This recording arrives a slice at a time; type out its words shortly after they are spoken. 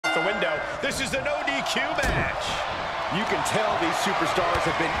the window. This is an no DQ match. You can tell these superstars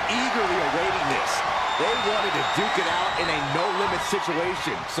have been eagerly awaiting this. They wanted to duke it out in a no-limit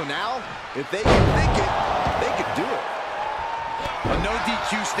situation. So now, if they can think it, they can do it. A no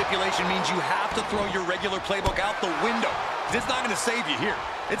DQ stipulation means you have to throw your regular playbook out the window. It's not going to save you here.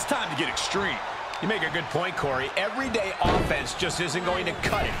 It's time to get extreme. You make a good point, Corey. Everyday offense just isn't going to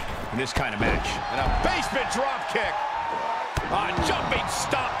cut it in this kind of match. And a basement drop kick. A jumping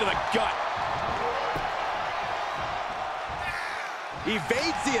stomp to the gut.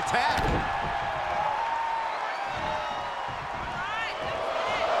 Evades the attack.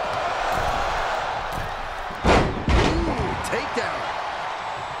 Takedown.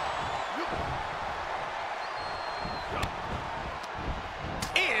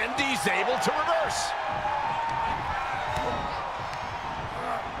 And he's able to reverse.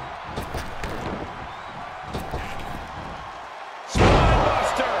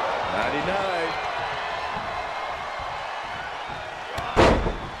 Spinebuster. 99.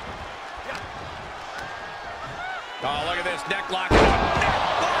 Oh, look at this neck lock. Neck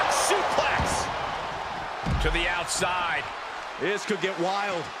lock suplex to the outside. This could get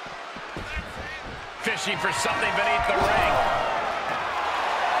wild. Fishing for something beneath the ring.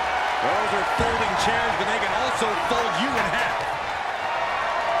 Those are folding chairs, but they can also fold you in half.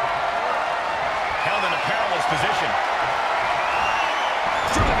 Held in a perilous position.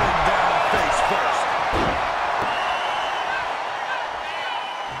 Driven down face first.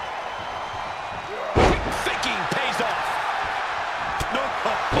 Quick thinking pays off. No.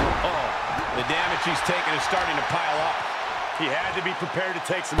 The damage he's taken is starting to pile up. He had to be prepared to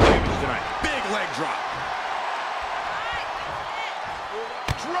take some damage tonight. Big leg drop.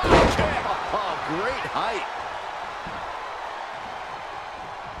 Drop kick. Oh, great height.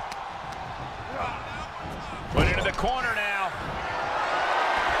 Put into the corner now.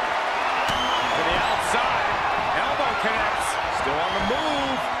 To the outside. Elbow connects. Still on the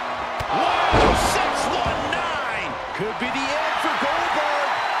move. Whoa, 619. Could be the end for Goldberg.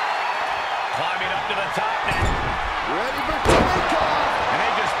 Climbing up to the top now. Ready for takeoff. And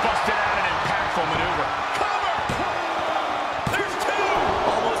they just busted out an impactful maneuver. Cover! There's two!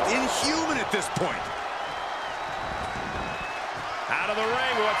 Almost inhuman at this point. Out of the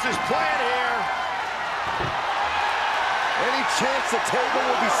ring, what's his plan here? Any chance the table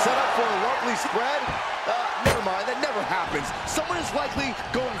will be set up for a lovely spread? Never mind, that never happens. Someone is likely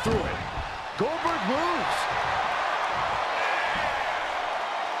going through it. Goldberg moves.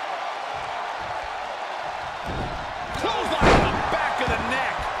 Clothesline to the back of the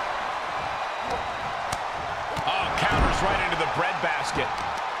neck. Oh, counters right into the breadbasket.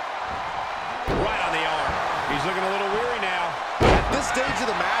 Right on the arm. He's looking a little weary now. At this stage of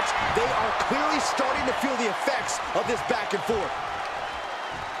the match, they are clearly starting to feel the effects of this back and forth.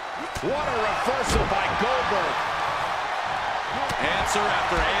 What a reversal by Goldberg. Answer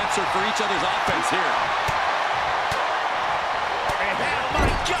after answer for each other's offense here. And oh my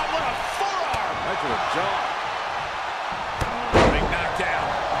God, what a forearm! Right to the jaw. Big knockdown.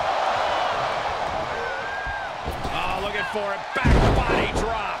 Oh, looking for it. Back body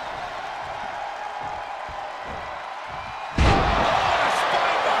drop. Oh, a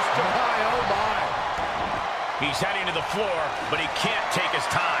spinebuster. My, oh my. He's heading to the floor, but he can't take his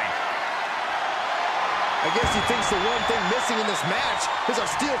time. I guess he thinks the one thing missing in this match is a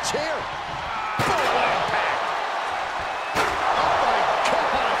steel chair. Boom, impact. Oh my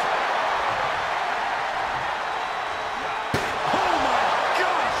God. Oh my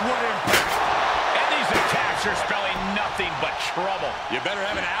gosh, what impact. And these attacks are spelling nothing but trouble. You better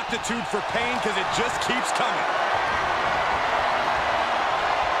have an aptitude for pain because it just keeps coming.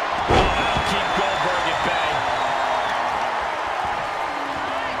 Oh, that'll keep Goldberg at bay.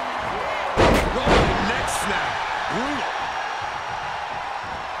 Rolling neck snap. Brutal.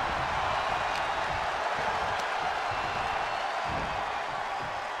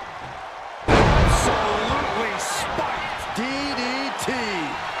 Absolutely spiked. DDT.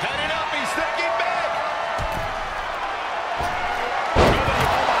 Heading up, he's thinking big. Nobody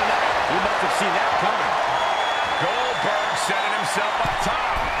home on that. You must have seen that coming. Goldberg setting himself up top.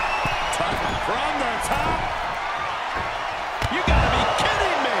 From the top. You gotta be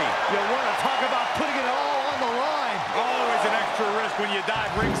kidding me. You want to talk about putting it all on the line. Always an extra risk when you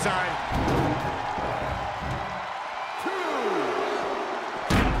dive ringside.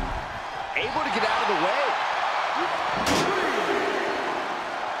 Able to get out of the way.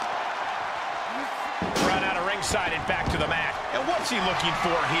 Run out of ringside and back to the mat. And what's he looking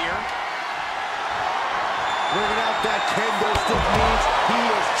for here? Bringing out that kendo stick means he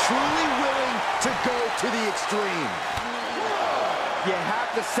is truly willing to go to the extreme. You have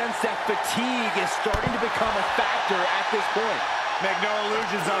to sense that fatigue is starting to become a factor at this point. Make no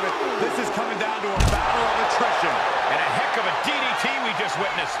illusions of it. This is coming down to a battle of attrition. And a heck of a DDT we just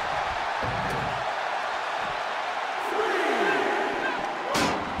witnessed.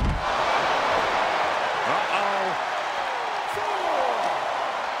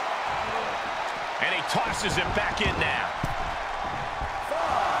 And he tosses him back in now.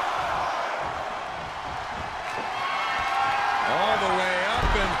 All the way up,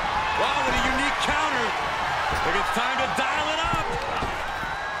 and wow, what a unique counter. I think it's time to dial it up.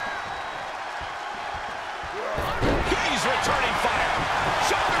 He's returning fire.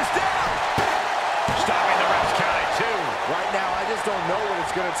 Shoulders down. Stopping the ref's count at 2. Right now, I just don't know what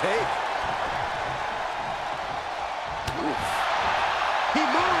it's going to take. Oof. He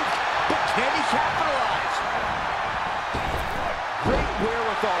moved, but can he capitalize? Great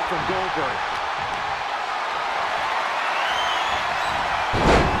wherewithal from Goldberg.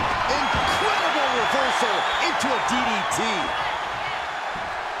 Incredible reversal into a DDT.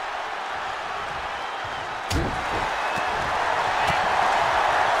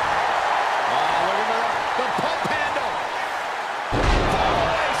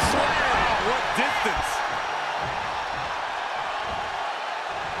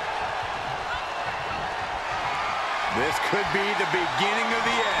 This could be the beginning of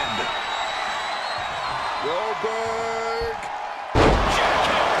the end. Goldberg.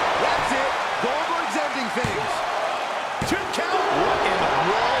 That's it. Goldberg's ending things. 2 count. What in the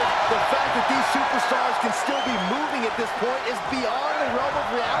world? The fact that these superstars can still be moving at this point is beyond the realm of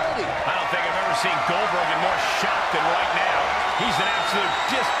reality. I don't think I've ever seen Goldberg in more shock than right now. He's in absolute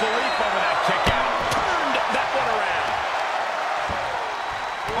disbelief over that kick out. Turned that one around.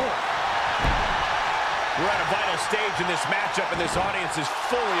 Oh. We're at a vital stage in this matchup, and this audience is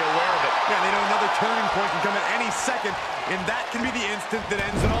fully aware of it. Yeah, they know another turning point can come at any second, and that can be the instant that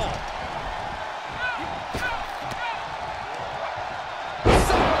ends it all.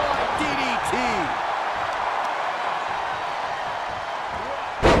 Satellite DDT.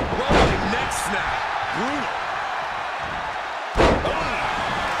 Rolling neck snap. Brutal.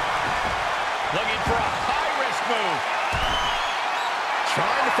 Looking for a high-risk move.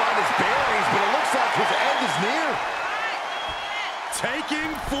 Trying to find his bearings, but it looks like his end is near.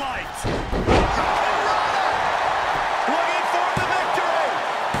 Taking flight. Looking for the victory.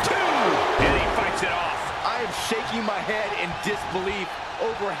 2. And he fights it off. I am shaking my head in disbelief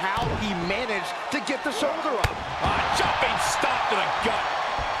over how he managed to get the shoulder up. A jumping stop to the gut.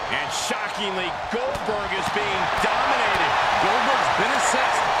 And shockingly, Goldberg is being dominated. Goldberg's been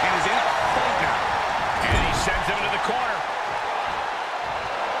assessed and is in a fight now. And he sends him into the corner.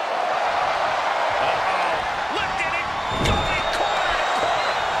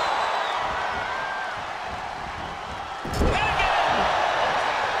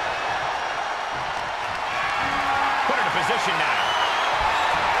 Position now.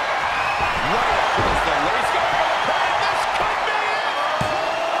 Right across the lace guard. This could be it.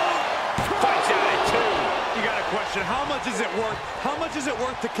 Fights out at 2. You got a question. How much is it worth? How much is it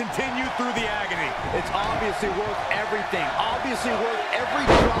worth to continue through the agony? It's obviously worth everything. Obviously worth every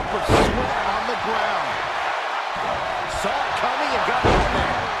drop of sweat on the ground. Saw it coming and got it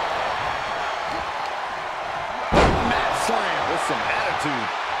there. Mat slam with some attitude.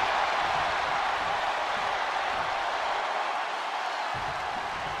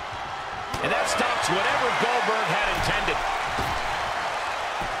 And that stops whatever Goldberg had intended.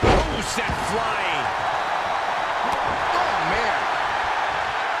 Oh, sent flying. Oh, man.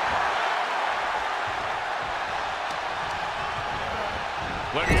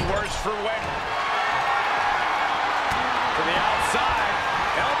 Looking worse for wear. To the outside.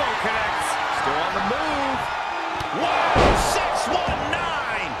 Elbow connects. Still on the move. Whoa,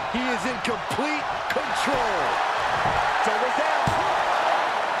 619. He is in complete control. Shoulders down.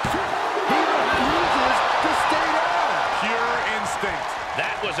 He refuses to stay down. Pure instinct.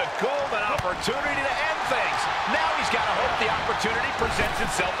 That was a golden opportunity to end things. Now he's got to hope the opportunity presents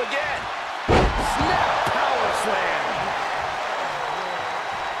itself again. Snap power slam.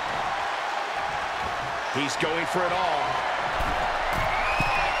 He's going for it all.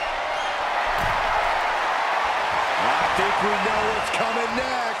 I think we know what's coming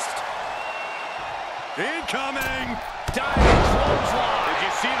next. Incoming. Diving clothesline. Did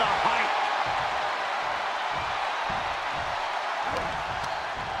you see the height?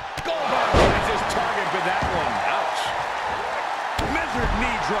 Goldberg finds his target with that one. Ouch. Measured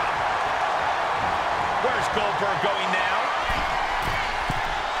knee drop. Where's Goldberg going now?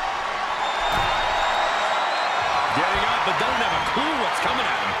 Getting up, but doesn't have a clue what's coming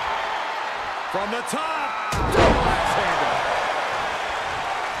at him. From the top. Double axe handle.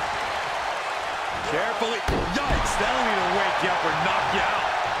 Carefully. Yikes, that'll either wake you up or knock you out.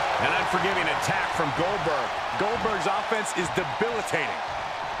 An unforgiving attack from Goldberg. Goldberg's offense is debilitating.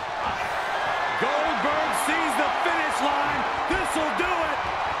 Goldberg sees the finish line. This'll do it.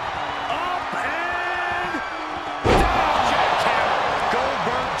 Up and down. Jackhammer.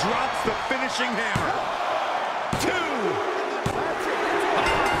 Goldberg drops the finishing hammer. 2.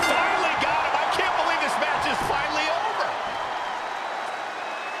 Finally got him. I can't believe this match is finally over.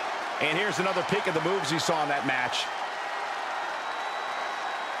 And here's another peek of the moves he saw in that match.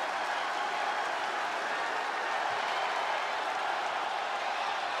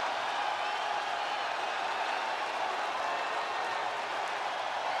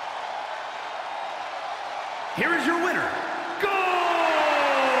 Here is your winner, Goldberg!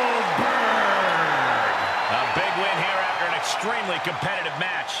 A big win here after an extremely competitive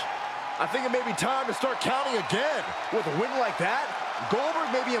match. I think it may be time to start counting again. With a win like that,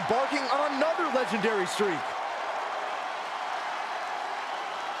 Goldberg may be embarking on another legendary streak.